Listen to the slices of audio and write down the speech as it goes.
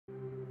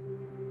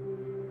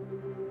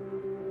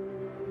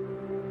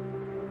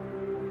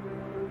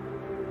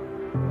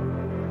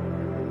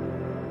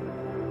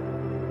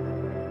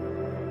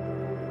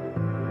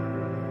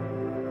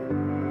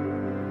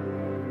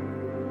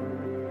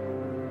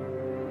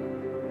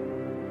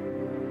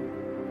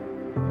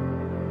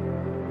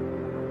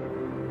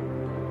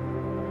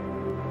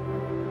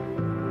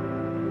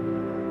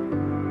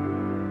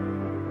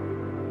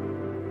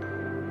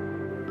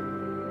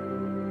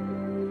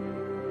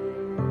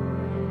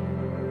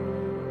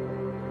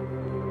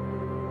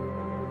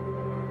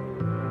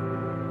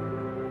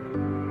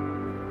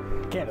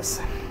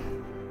Candace,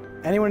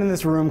 anyone in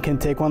this room can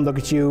take one look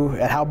at you,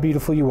 at how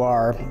beautiful you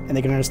are, and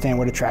they can understand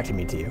what attracted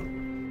me to you.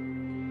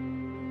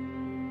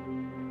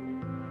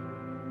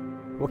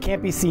 What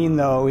can't be seen,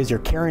 though, is your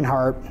caring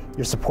heart,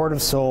 your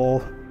supportive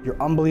soul, your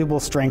unbelievable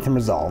strength and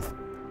resolve.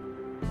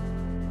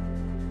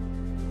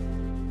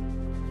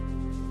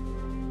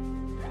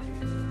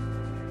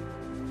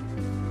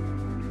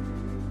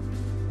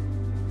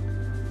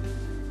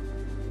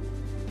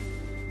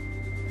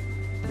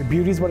 Your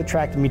beauty is what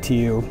attracted me to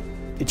you.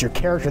 It's your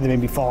character that made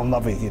me fall in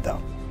love with you, though.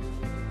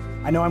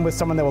 I know I'm with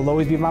someone that will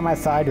always be by my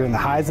side during the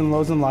highs and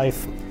lows in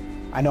life.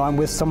 I know I'm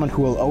with someone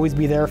who will always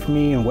be there for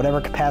me in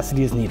whatever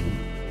capacity is needed.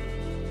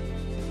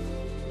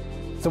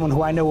 Someone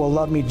who I know will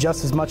love me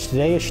just as much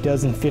today as she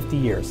does in 50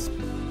 years.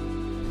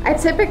 I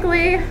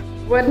typically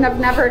wouldn't have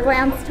never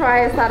glanced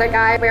twice at a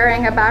guy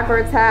wearing a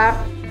backwards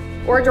hat,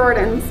 or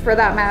Jordans for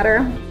that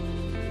matter.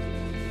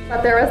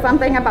 But there was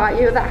something about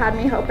you that had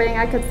me hoping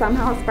I could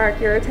somehow spark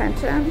your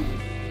attention.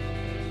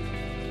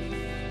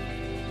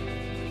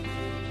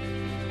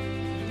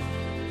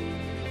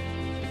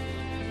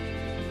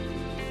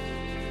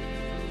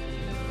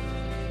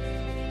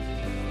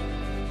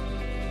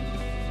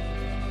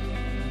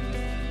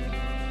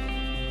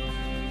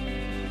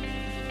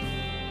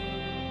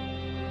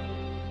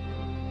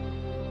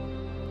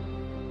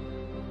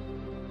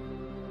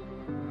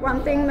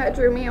 One thing that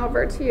drew me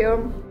over to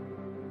you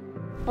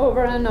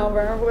over and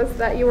over was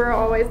that you were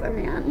always a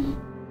man.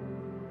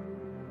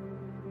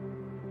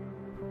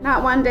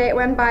 Not one day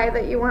went by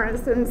that you weren't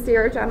a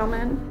sincere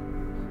gentleman,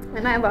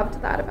 and I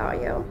loved that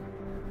about you.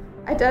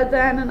 I did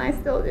then, and I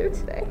still do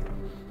today.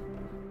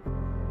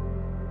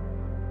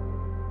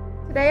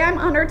 Today I'm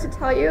honored to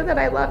tell you that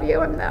I love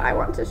you and that I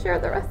want to share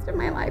the rest of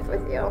my life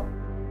with you.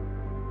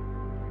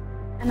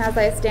 And as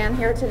I stand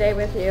here today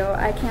with you,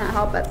 I can't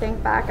help but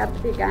think back at the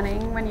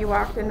beginning when you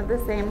walked into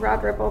the same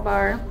Red Ripple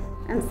bar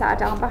and sat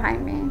down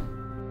behind me.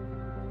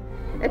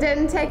 It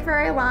didn't take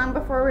very long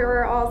before we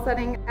were all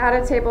sitting at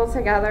a table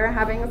together,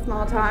 having a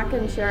small talk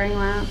and sharing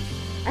laughs.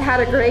 I had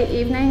a great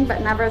evening,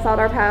 but never thought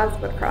our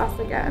paths would cross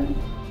again.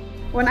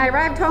 When I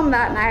arrived home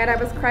that night, I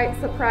was quite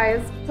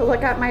surprised to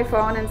look at my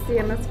phone and see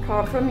a missed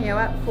call from you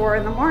at 4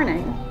 in the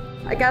morning.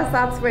 I guess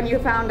that's when you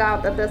found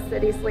out that this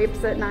city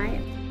sleeps at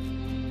night.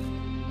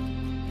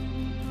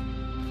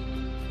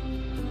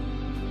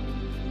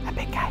 That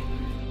big guy.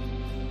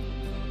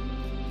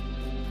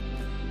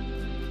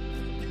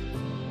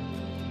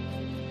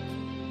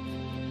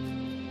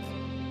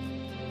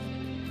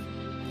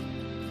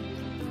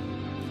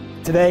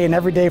 Today and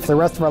every day for the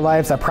rest of our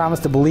lives, I promise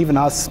to believe in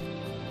us.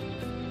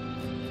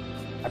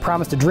 I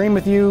promise to dream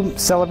with you,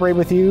 celebrate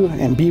with you,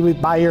 and be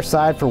by your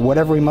side for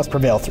whatever we must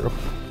prevail through.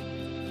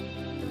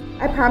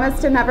 I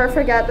promise to never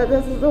forget that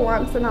this is a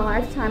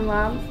once-in-a-lifetime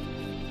love,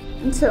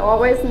 and to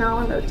always know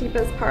in the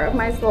deepest part of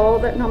my soul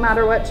that no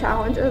matter what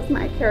challenges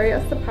might carry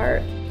us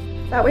apart,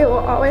 that we will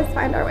always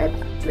find our way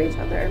back to each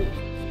other.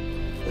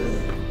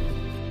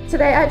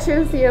 Today I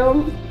choose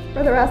you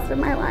for the rest of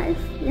my life.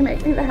 You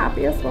make me the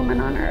happiest woman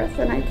on earth,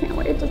 and I can't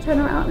wait to turn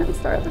around and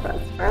start the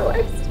rest of our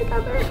lives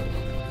together.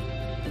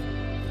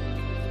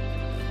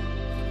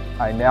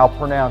 I now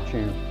pronounce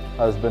you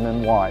husband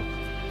and wife.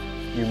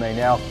 You may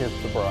now kiss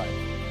the bride.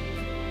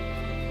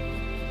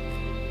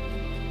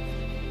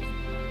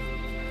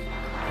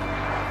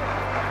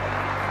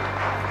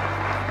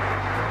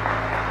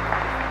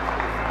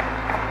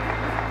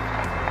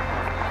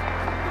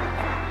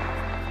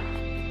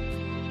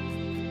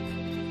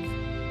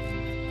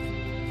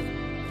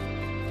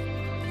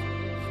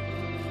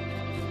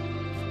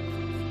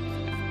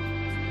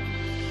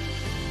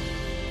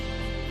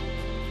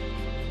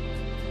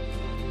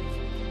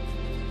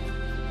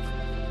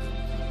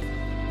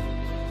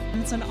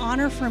 It's an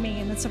honor for me,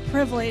 and it's a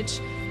privilege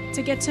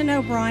to get to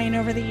know Bryon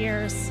over the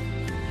years.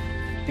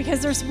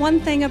 Because there's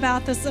one thing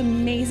about this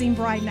amazing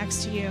bride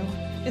next to you,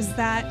 is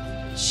that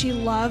she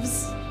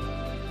loves,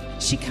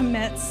 she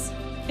commits,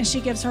 and she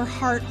gives her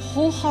heart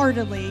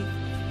wholeheartedly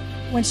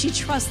when she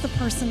trusts the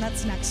person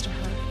that's next to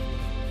her.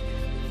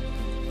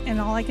 And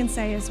all I can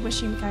say is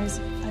wish you guys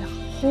a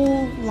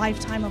whole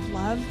lifetime of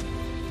love,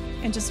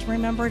 and just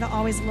remember to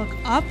always look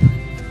up,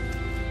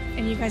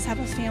 and you guys have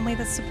a family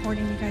that's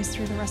supporting you guys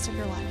through the rest of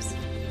your lives.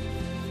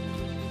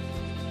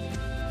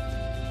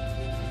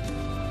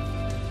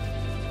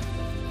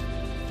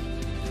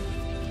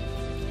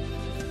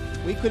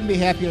 We couldn't be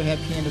happier to have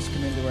Candace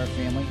come into our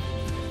family.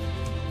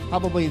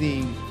 Probably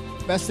the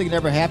best thing that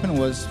ever happened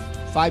was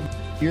 5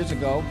 years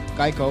ago,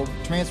 Geico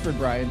transferred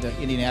Bryon to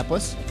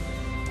Indianapolis.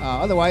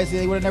 Otherwise,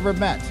 they would have never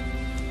met.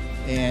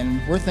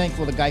 And we're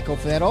thankful to Geico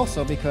for that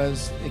also,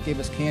 because it gave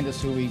us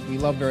Candace, who we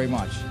love very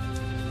much.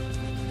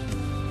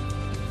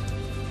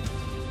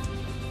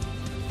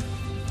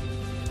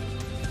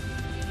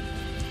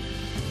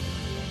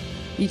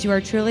 You two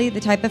are truly the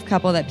type of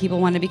couple that people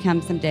want to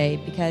become someday,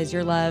 because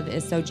your love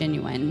is so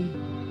genuine.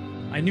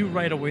 I knew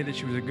right away that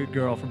she was a good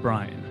girl for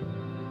Bryon,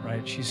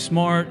 right? She's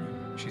smart,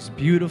 she's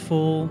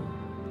beautiful,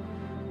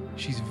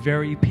 she's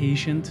very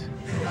patient.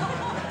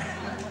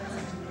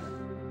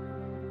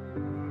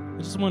 I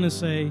just want to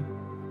say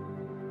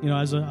You know,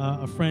 as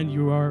a friend,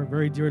 you are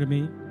very dear to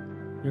me.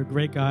 You're a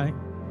great guy.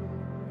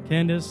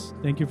 Candace,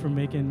 thank you for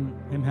making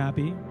him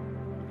happy,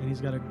 and he's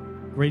got a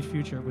great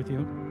future with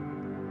you.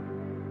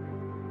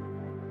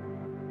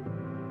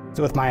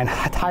 So with my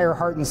entire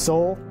heart and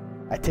soul,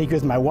 I take you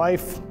as my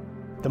wife,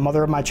 the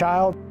mother of my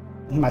child,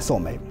 and my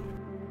soulmate.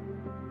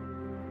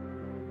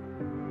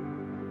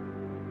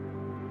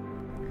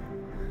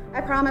 I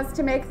promise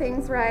to make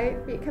things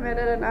right, be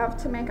committed enough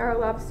to make our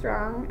love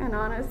strong, and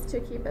honest to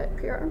keep it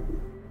pure.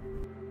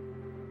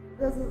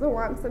 This is a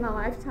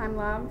once-in-a-lifetime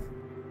love.